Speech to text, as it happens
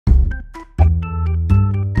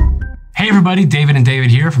everybody, David and David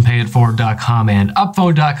here from Payette.com and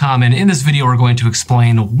Upphone.com, and in this video we're going to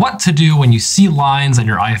explain what to do when you see lines on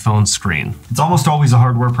your iPhone screen. It's almost always a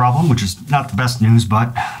hardware problem, which is not the best news,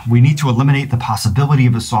 but we need to eliminate the possibility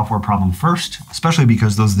of a software problem first, especially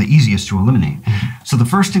because those are the easiest to eliminate. So the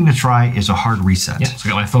first thing to try is a hard reset. Yeah, so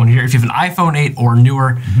I got my phone here. If you have an iPhone 8 or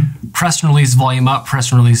newer, press and release volume up,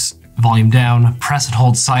 press and release volume down, press and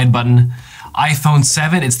hold side button. iPhone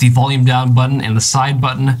 7, it's the volume down button and the side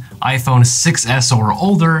button. iPhone 6S or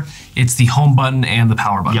older, it's the home button and the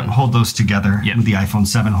power button. Yep, hold those together. Yep. With the iPhone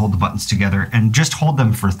 7, hold the buttons together and just hold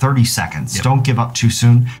them for 30 seconds. Yep. Don't give up too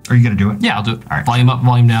soon. Are you gonna do it? Yeah, I'll do it. All right. Volume up,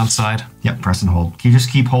 volume down, side. Yep, press and hold. You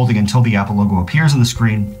just keep holding until the Apple logo appears on the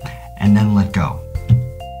screen and then let go.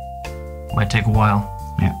 Might take a while.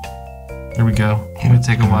 Yeah. There we go. It might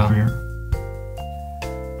take a while.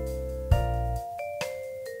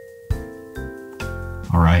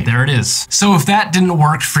 All right. There it is. So if that didn't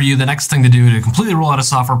work for you, the next thing to do to completely rule out a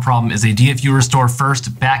software problem is a DFU Restore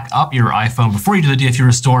first. Back up your iPhone before you do the DFU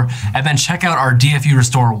Restore, and then check out our DFU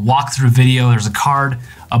Restore walkthrough video. There's a card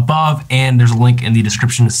above, and there's a link in the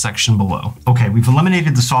description section below. Okay, we've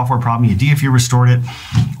eliminated the software problem. You DFU restored it,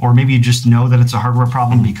 or maybe you just know that it's a hardware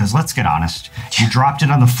problem because let's get honest. You dropped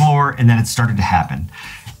it on the floor and then it started to happen.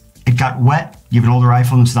 It got wet. You have an older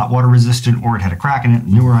iPhone that's not water resistant, or it had a crack in it, a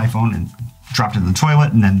newer iPhone, and dropped it in the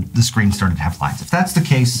toilet, and then the screen started to have lines. If that's the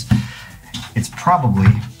case, it's probably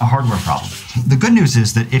a hardware problem. The good news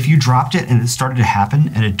is that if you dropped it and it started to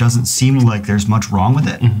happen and it doesn't seem like there's much wrong with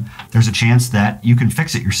it, there's a chance that you can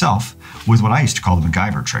fix it yourself with what I used to call the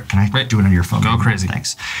MacGyver trick. Can I do it on your phone? Go crazy.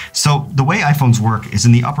 Thanks. So the way iPhones work is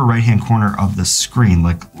in the upper right-hand corner of the screen,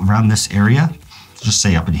 like around this area, just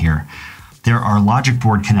say up in here, there are logic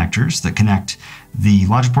board connectors that connect the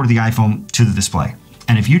logic board of the iPhone to the display.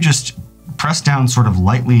 And if you just press down sort of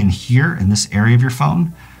lightly in here in this area of your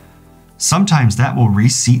phone, sometimes that will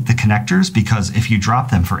reseat the connectors, because if you drop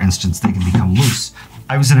them, for instance, they can become loose.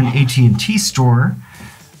 I was in an AT&T store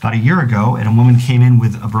about a year ago, and a woman came in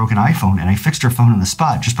with a broken iPhone, and I fixed her phone on the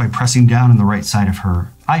spot just by pressing down on the right side of her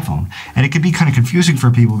iPhone. And it could be kind of confusing for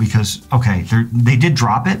people because, okay, they did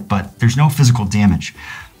drop it, but there's no physical damage.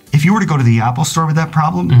 If you were to go to the Apple store with that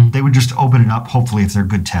problem, they would just open it up, hopefully if they're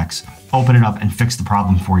good techs, open it up and fix the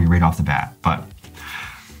problem for you right off the bat. But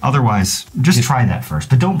otherwise, just try that first.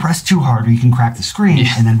 But don't press too hard or you can crack the screen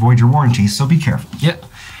and then void your warranty, so be careful. Yep.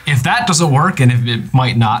 If that doesn't work, and if it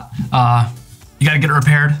might not, you gotta get it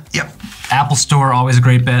repaired. Yep. Apple Store, always a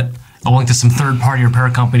great bet. A link to some third-party repair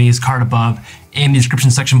companies, card above, in the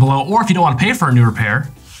description section below. Or if you don't want to pay for a new repair,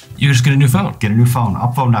 you just get a new phone. Get a new phone,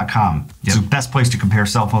 Upphone.com. It's the best place to compare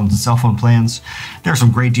cell phones and cell phone plans. There are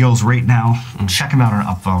some great deals right now. Check them out on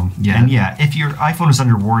Upphone. And yeah, if your iPhone is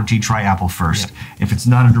under warranty, try Apple first. If it's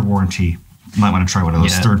not under warranty, you might want to try one of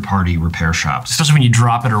those third-party repair shops. Especially when you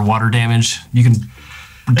drop it or water damage, you can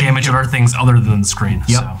damage other things other than the screen.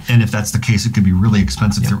 Yep, and if that's the case, it could be really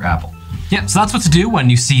expensive through Apple. Yeah, so that's what to do when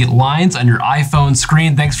you see lines on your iPhone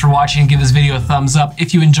screen. Thanks for watching. Give this video a thumbs up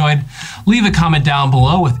if you enjoyed. Leave a comment down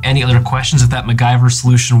below with any other questions if that MacGyver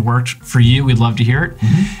solution worked for you. We'd love to hear it.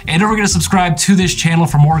 And don't forget to subscribe to this channel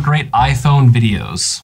for more great iPhone videos.